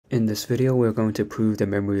In this video, we're going to prove the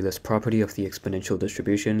memoryless property of the exponential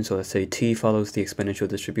distribution. So let's say t follows the exponential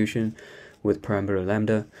distribution with parameter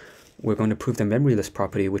lambda. We're going to prove the memoryless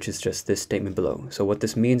property, which is just this statement below. So what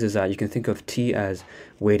this means is that you can think of t as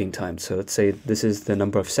waiting time. So let's say this is the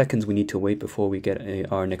number of seconds we need to wait before we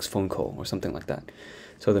get our next phone call or something like that.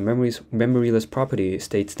 So the memoryless property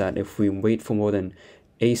states that if we wait for more than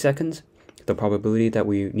a seconds, the probability that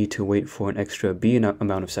we need to wait for an extra b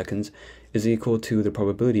amount of seconds is equal to the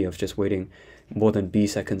probability of just waiting more than b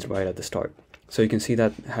seconds right at the start. So you can see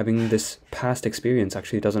that having this past experience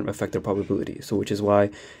actually doesn't affect the probability, so which is why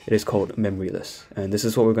it is called memoryless. And this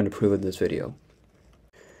is what we're going to prove in this video.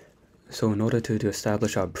 So in order to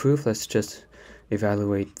establish our proof, let's just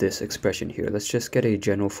evaluate this expression here. Let's just get a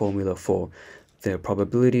general formula for the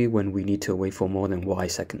probability when we need to wait for more than y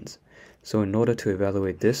seconds. So in order to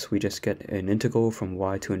evaluate this, we just get an integral from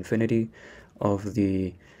y to infinity of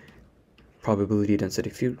the probability density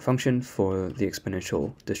function for the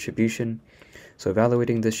exponential distribution. So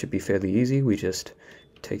evaluating this should be fairly easy. We just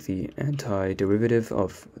take the antiderivative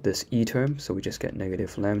of this e term, so we just get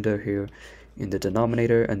negative lambda here in the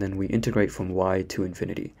denominator, and then we integrate from y to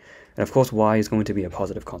infinity. And of course y is going to be a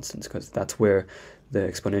positive constant because that's where the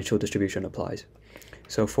exponential distribution applies.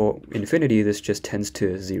 So for infinity, this just tends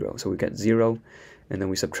to 0. So we get 0, and then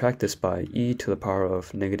we subtract this by e to the power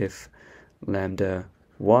of negative lambda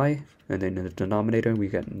y, and then in the denominator we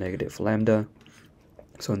get negative lambda.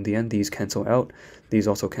 So in the end, these cancel out, these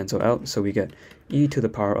also cancel out, so we get e to the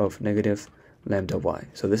power of negative lambda y.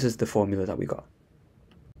 So this is the formula that we got.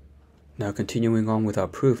 Now continuing on with our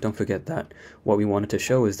proof, don't forget that what we wanted to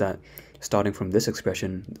show is that starting from this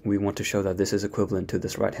expression, we want to show that this is equivalent to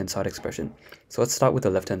this right-hand side expression. So let's start with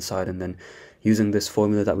the left-hand side, and then using this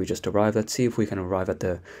formula that we just derived, let's see if we can arrive at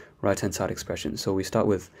the right-hand side expression. So we start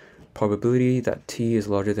with probability that t is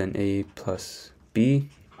larger than a plus b,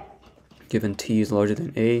 given t is larger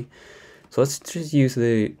than a. So let's just use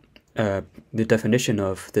the definition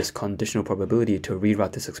of this conditional probability to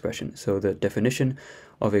rewrite this expression. So the definition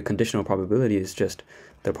of a conditional probability is just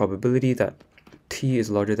the probability that t is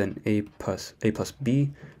larger than a plus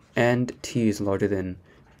b and t is larger than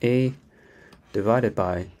a divided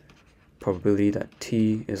by probability that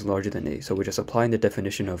t is larger than a. So we're just applying the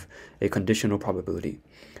definition of a conditional probability.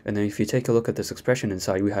 And then if you take a look at this expression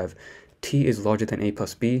inside, we have t is larger than a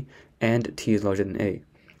plus b and t is larger than a.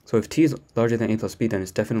 So if t is larger than a plus b, then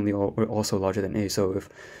it's definitely also larger than a. So if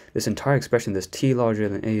this entire expression, this t larger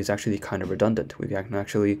than a, is actually kind of redundant. We can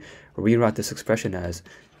actually rewrite this expression as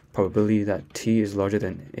probability that t is larger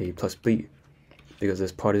than a plus b, because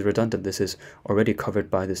this part is redundant. This is already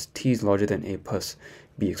covered by this t is larger than a plus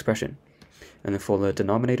b expression. And then for the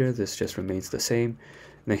denominator, this just remains the same.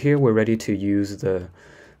 Now here we're ready to use the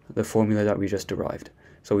formula that we just derived.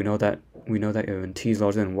 So we know that when t is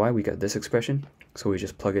larger than y, we get this expression. So we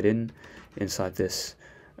just plug it inside this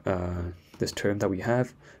this term that we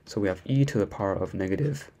have. So we have e to the power of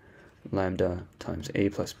negative lambda times a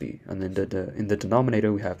plus b, and then in the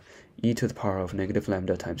denominator we have e to the power of negative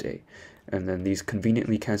lambda times a, and then these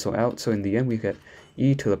conveniently cancel out. So in the end we get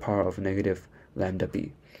e to the power of negative lambda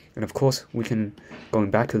b. And of course we can,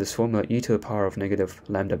 going back to this formula, e to the power of negative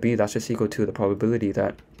lambda b, that's just equal to the probability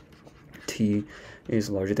that t is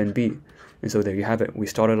larger than b. And so there you have it. We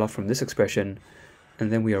started off from this expression,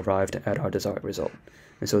 and then we arrived at our desired result.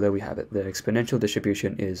 And so there we have it. The exponential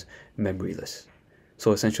distribution is memoryless.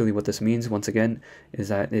 So essentially what this means, once again, is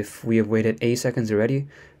that if we have waited a seconds already,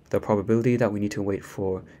 the probability that we need to wait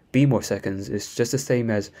for b more seconds is just the same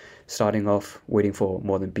as starting off waiting for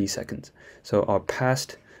more than b seconds. So our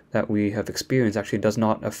past that we have experienced actually does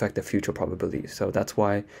not affect the future probability. So that's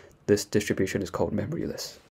why this distribution is called memoryless.